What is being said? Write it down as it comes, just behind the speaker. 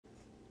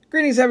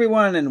Greetings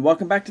everyone and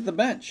welcome back to the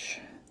bench.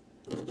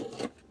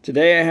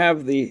 Today I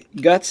have the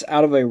guts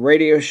out of a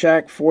Radio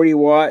Shack 40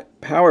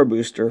 watt power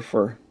booster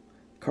for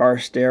car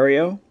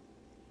stereo.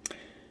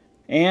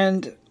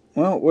 And,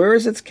 well, where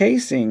is its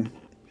casing?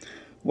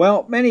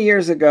 Well, many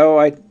years ago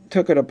I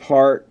took it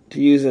apart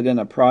to use it in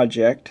a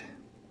project.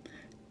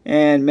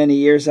 And many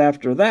years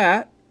after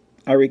that,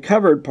 I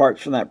recovered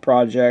parts from that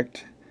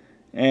project.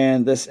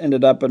 And this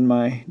ended up in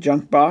my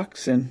junk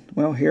box and,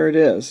 well, here it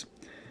is.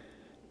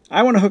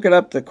 I want to hook it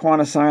up to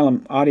Quant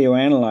Asylum audio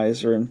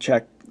analyzer and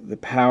check the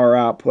power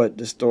output,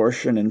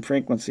 distortion, and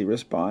frequency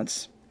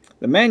response.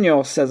 The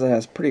manual says it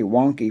has pretty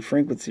wonky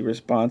frequency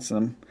response, and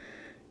I'm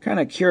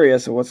kind of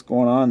curious of what's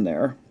going on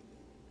there.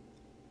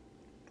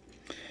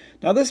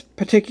 Now this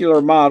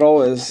particular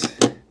model is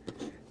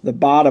the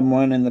bottom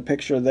one in the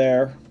picture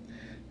there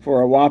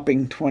for a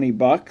whopping 20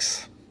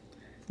 bucks.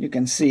 You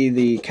can see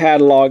the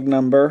catalog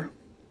number,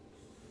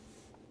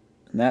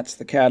 and that's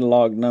the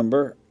catalog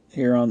number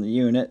here on the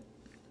unit.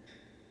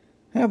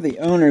 I have the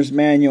owner's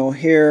manual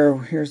here.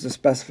 Here's the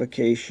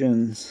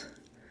specifications.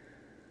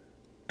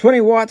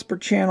 20 watts per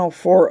channel,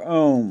 4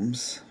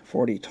 ohms,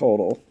 40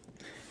 total.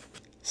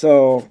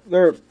 So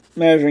they're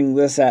measuring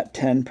this at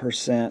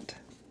 10%.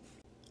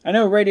 I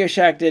know Radio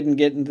Shack didn't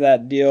get into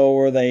that deal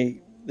where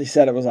they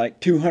said it was like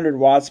 200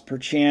 watts per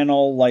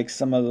channel like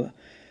some of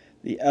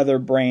the other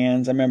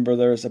brands. I remember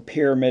there was a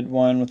Pyramid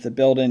one with the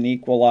built-in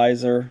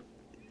equalizer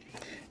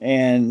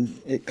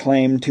and it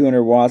claimed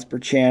 200 watts per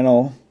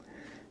channel.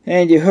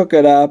 And you hook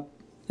it up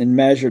and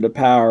measure the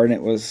power, and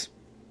it was,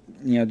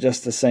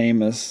 just the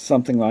same as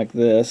something like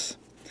this.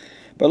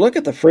 But look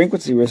at the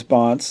frequency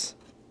response,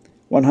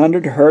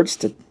 100 hertz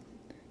to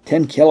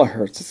 10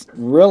 kilohertz. It's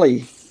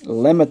really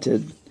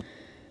limited.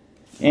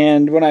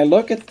 And when I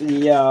look at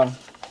the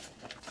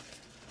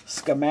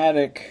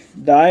schematic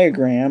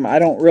diagram, I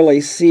don't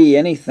really see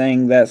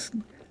anything that's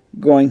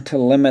going to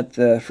limit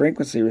the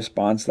frequency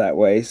response that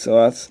way.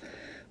 So that's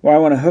why I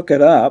want to hook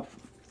it up.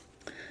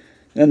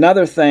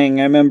 Another thing,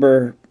 I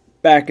remember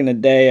back in the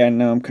day, I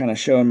know I'm kind of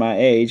showing my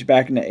age,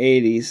 back in the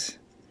 80s,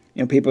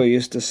 people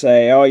used to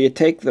say, oh, you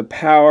take the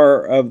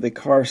power of the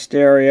car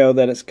stereo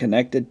that it's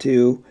connected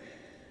to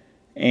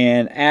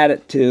and add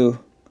it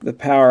to the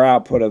power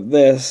output of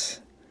this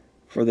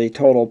for the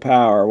total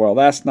power. Well,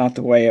 that's not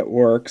the way it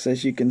works.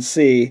 As you can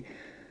see,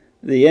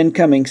 the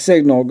incoming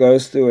signal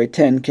goes through a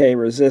 10K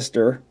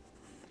resistor,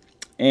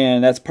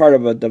 and that's part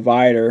of a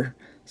divider.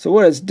 So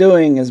what it's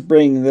doing is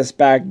bringing this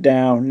back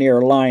down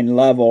near line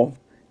level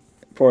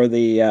for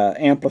the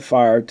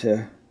amplifier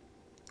to,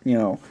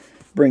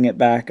 bring it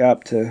back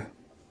up to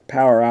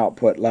power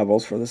output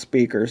levels for the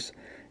speakers.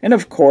 And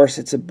of course,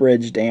 it's a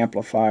bridged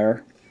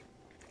amplifier.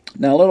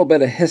 Now a little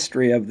bit of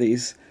history of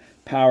these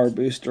power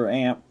booster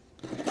amp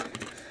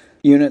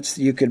units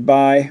you could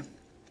buy.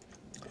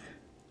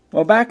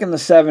 Well, back in the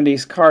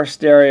 70s, car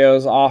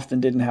stereos often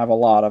didn't have a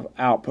lot of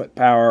output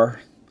power.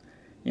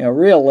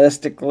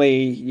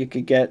 Realistically, you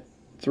could get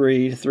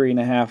 3 to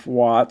 3.5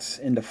 watts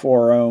into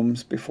 4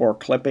 ohms before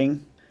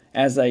clipping,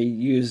 as I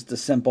used the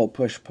simple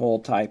push-pull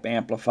type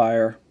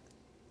amplifier.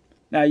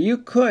 Now, you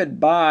could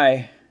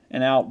buy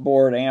an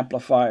outboard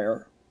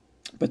amplifier,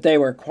 but they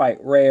were quite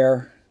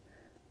rare.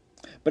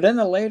 But in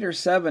the later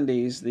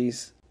 70s,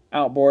 these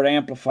outboard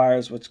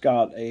amplifiers, which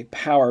got a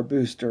power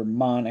booster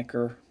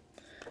moniker,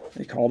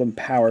 they called them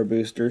power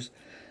boosters,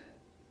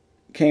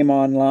 came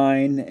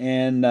online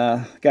and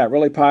got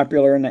really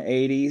popular in the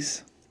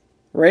 80s.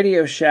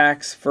 Radio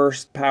Shack's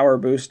first power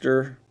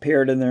booster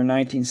appeared in their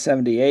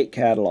 1978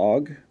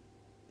 catalog.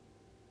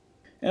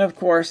 And of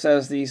course,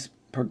 as these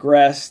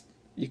progressed,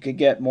 you could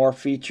get more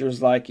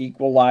features like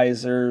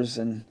equalizers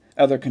and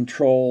other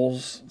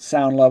controls,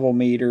 sound level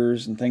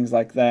meters, and things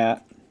like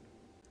that.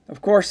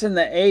 Of course, in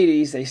the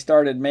 80s, they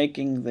started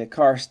making the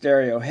car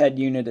stereo head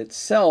unit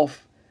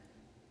itself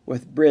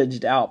with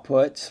bridged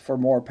outputs for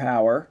more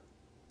power.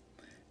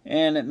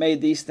 And it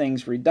made these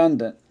things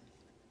redundant.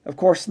 Of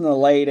course, in the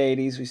late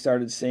 80s, we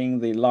started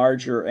seeing the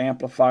larger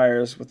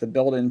amplifiers with the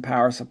built-in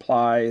power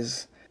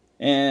supplies.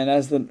 And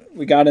as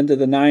we got into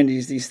the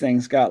 90s, these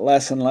things got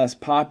less and less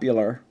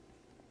popular.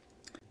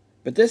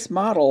 But this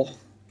model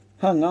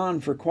hung on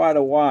for quite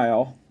a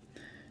while.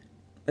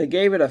 They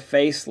gave it a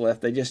facelift.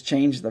 They just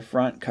changed the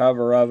front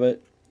cover of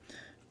it.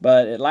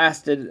 But it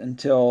lasted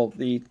until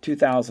the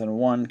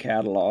 2001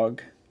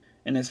 catalog.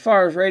 And as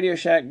far as Radio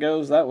Shack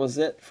goes, that was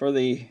it for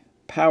the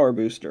power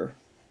booster.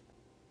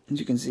 As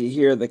you can see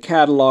here, the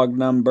catalog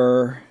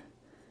number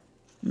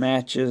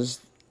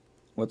matches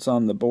what's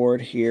on the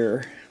board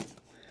here.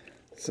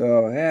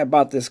 So I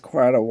bought this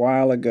quite a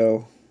while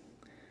ago.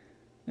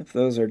 If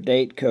those are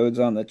date codes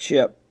on the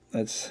chip,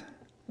 that's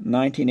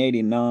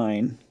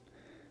 1989,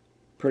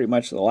 pretty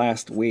much the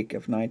last week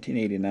of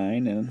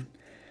 1989. And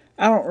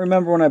I don't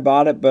remember when I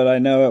bought it, but I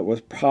know it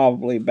was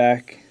probably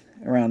back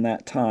around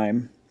that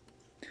time.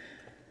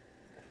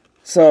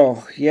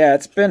 So, yeah,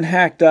 it's been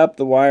hacked up.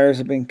 The wires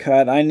have been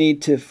cut. I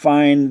need to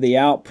find the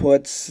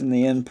outputs and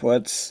the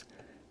inputs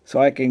so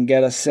I can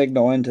get a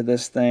signal into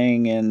this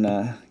thing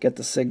and get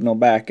the signal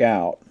back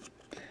out.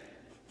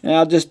 And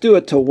I'll just do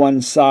it to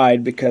one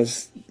side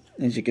because,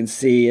 as you can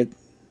see,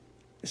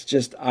 it's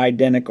just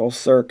identical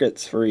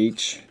circuits for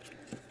each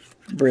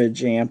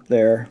bridge amp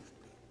there.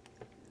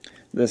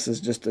 This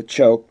is just a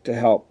choke to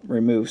help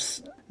remove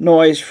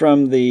noise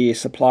from the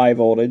supply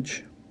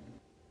voltage.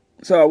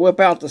 So I'll whip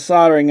out the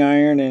soldering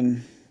iron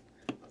and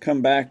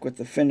come back with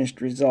the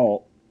finished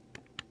result.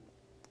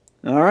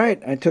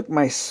 Alright, I took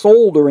my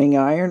soldering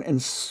iron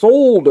and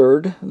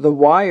soldered the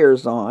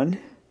wires on.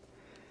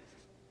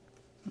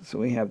 So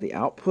we have the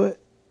output,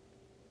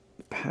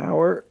 the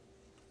power,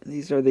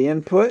 these are the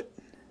input.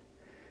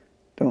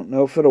 Don't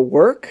know if it'll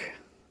work.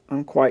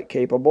 I'm quite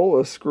capable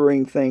of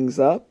screwing things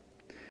up.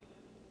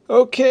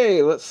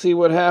 Okay, let's see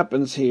what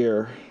happens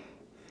here.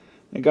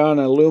 I got an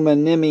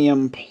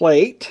aluminum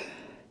plate.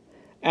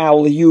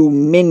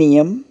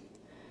 Aluminium.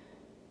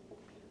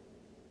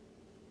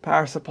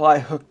 Power supply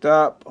hooked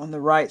up on the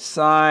right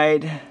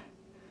side.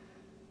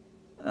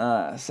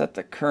 Set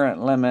the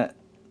current limit.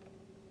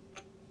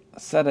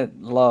 Set it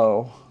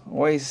low.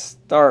 Always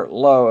start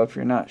low if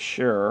you're not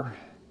sure.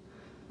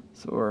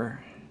 So we're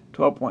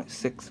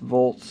 12.6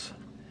 volts.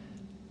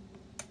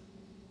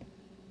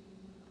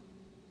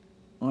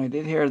 Well, I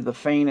did hear the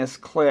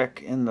faintest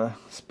click in the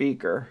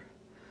speaker.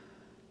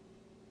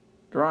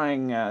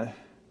 Drawing it's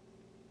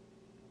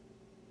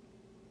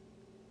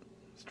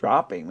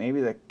dropping.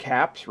 Maybe the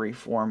cap's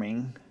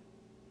reforming.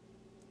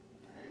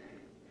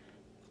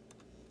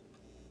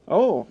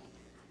 Oh,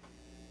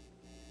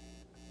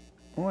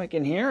 I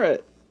can hear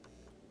it.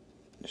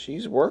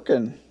 She's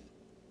working.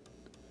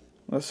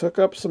 Let's hook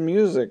up some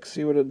music,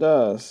 see what it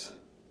does.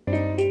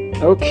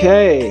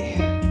 Okay,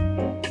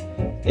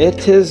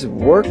 it is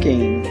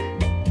working.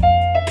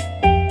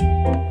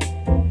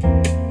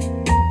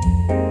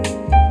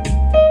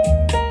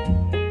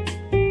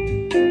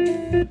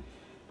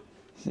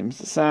 Seems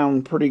to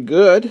sound pretty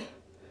good.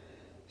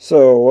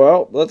 So,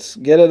 well, let's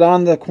get it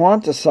on the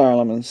Quant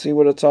Asylum and see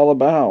what it's all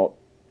about.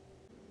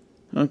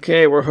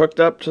 Okay, we're hooked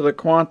up to the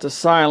Quant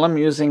Asylum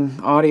using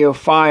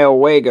audiophile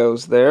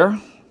Wagos there.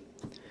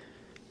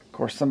 Of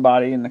course,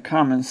 somebody in the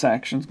comment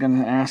section is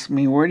going to ask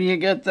me, where do you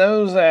get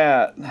those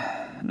at?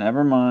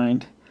 Never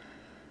mind.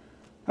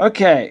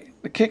 Okay,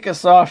 to kick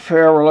us off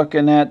here, we're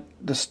looking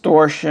at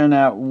distortion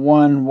at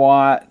 1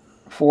 watt,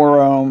 4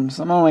 ohms.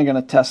 I'm only going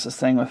to test this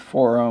thing with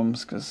 4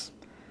 ohms because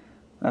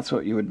that's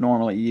what you would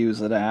normally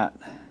use it at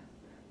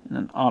in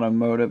an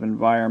automotive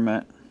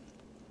environment.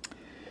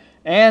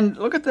 And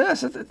look at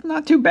this, it's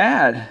not too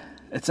bad.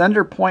 It's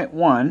under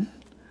 0.1.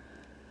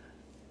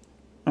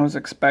 I was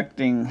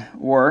expecting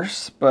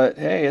worse, but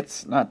hey,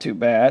 it's not too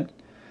bad.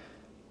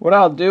 What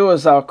I'll do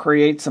is I'll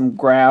create some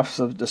graphs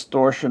of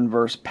distortion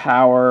versus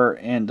power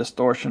and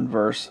distortion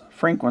versus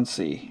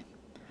frequency.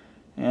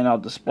 And I'll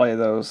display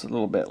those a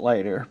little bit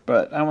later.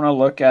 But I want to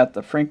look at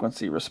the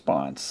frequency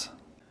response.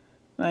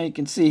 Now you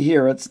can see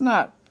here, it's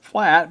not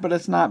flat, but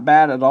it's not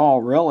bad at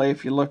all, really.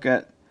 If you look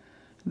at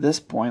this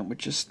point,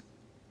 which is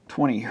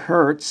 20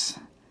 hertz,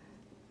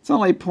 it's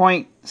only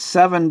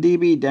 0.7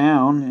 dB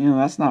down. You know,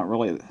 that's not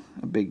really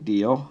a big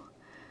deal.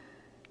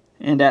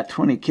 And at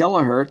 20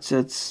 kilohertz,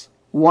 it's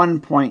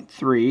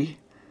 1.3.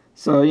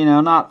 So, you know,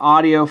 not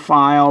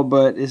audiophile,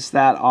 but is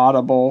that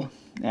audible?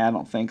 Yeah, I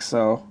don't think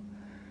so.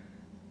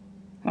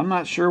 I'm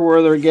not sure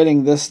where they're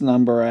getting this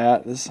number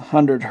at, this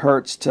 100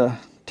 hertz to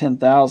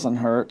 10,000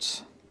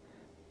 hertz.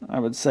 I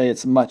would say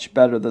it's much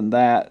better than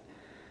that.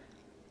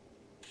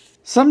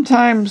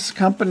 Sometimes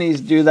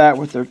companies do that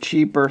with their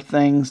cheaper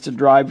things to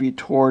drive you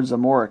towards a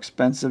more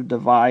expensive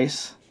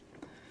device.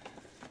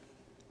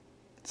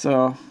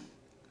 So,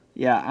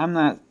 yeah, I'm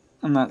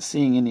not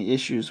seeing any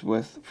issues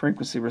with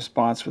frequency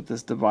response with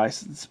this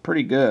device. It's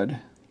pretty good.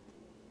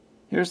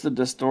 Here's the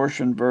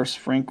distortion versus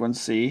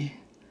frequency.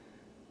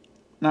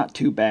 Not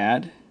too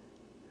bad.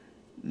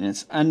 And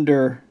it's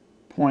under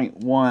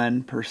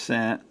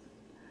 0.1%.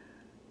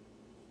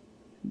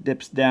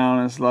 Dips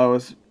down as low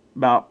as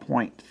about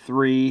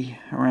 0.3,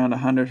 around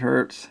 100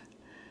 hertz.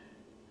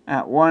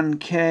 At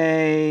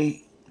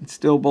 1K, it's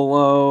still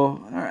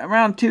below.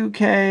 Around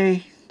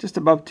 2K, just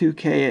above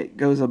 2K, it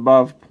goes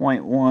above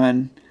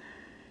 0.1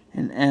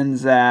 and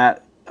ends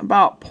at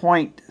about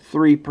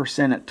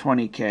 0.3% at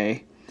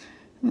 20K.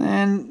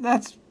 And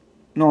that's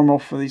normal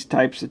for these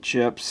types of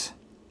chips.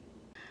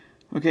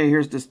 Okay,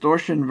 here's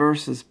distortion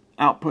versus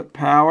output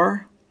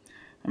power.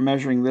 I'm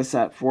measuring this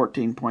at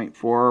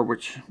 14.4,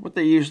 which what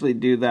they usually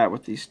do that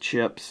with these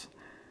chips,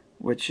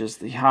 which is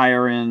the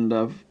higher end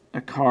of a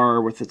car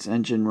with its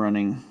engine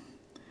running.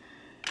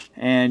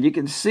 And you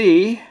can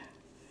see,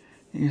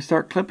 you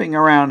start clipping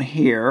around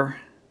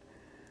here,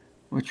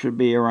 which would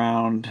be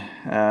around,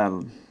 I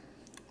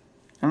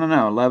don't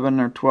know, 11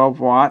 or 12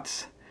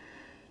 watts.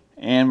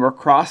 And we're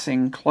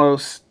crossing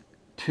close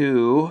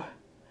to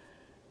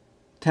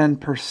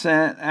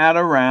 10% at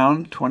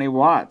around 20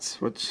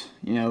 watts, which,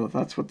 you know,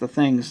 that's what the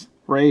thing's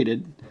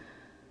rated.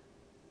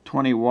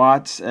 20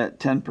 watts at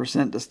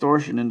 10%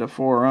 distortion into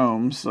 4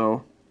 ohms,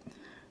 so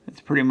it's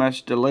pretty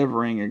much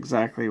delivering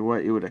exactly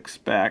what you would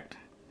expect.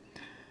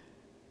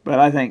 But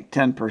I think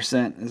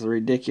 10% is a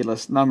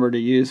ridiculous number to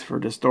use for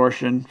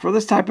distortion. For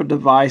this type of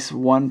device,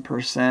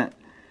 1%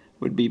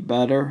 would be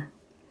better.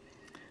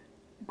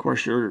 Of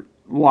course, your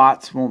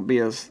watts won't be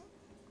as,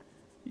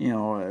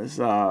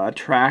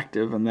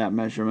 attractive in that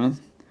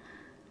measurement.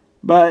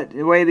 But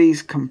the way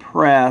these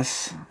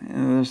compress,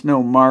 there's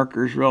no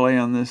markers really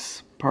on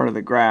this part of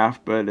the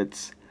graph, but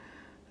it's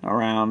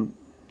around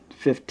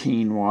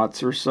 15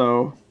 watts or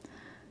so.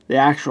 The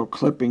actual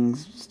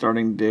clipping's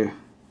starting to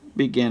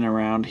begin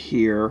around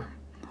here,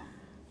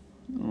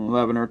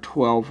 11 or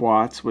 12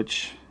 watts,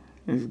 which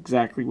is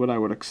exactly what I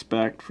would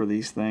expect for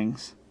these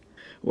things.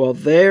 Well,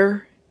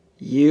 there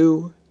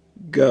you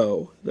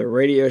go. The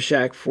Radio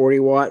Shack 40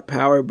 watt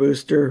power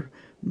booster,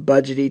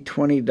 budgety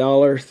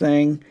 $20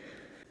 thing.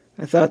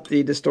 I thought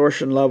the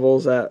distortion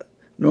levels at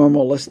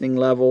normal listening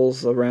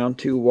levels around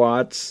 2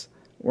 watts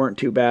weren't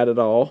too bad at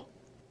all.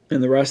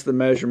 And the rest of the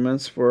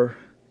measurements were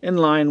in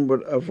line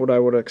of what I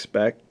would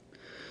expect.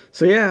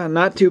 So yeah,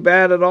 not too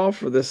bad at all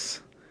for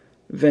this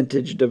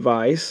vintage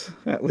device.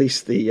 At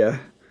least the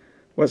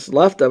what's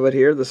left of it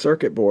here, the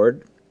circuit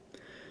board.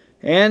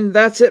 And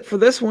that's it for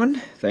this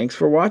one. Thanks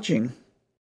for watching.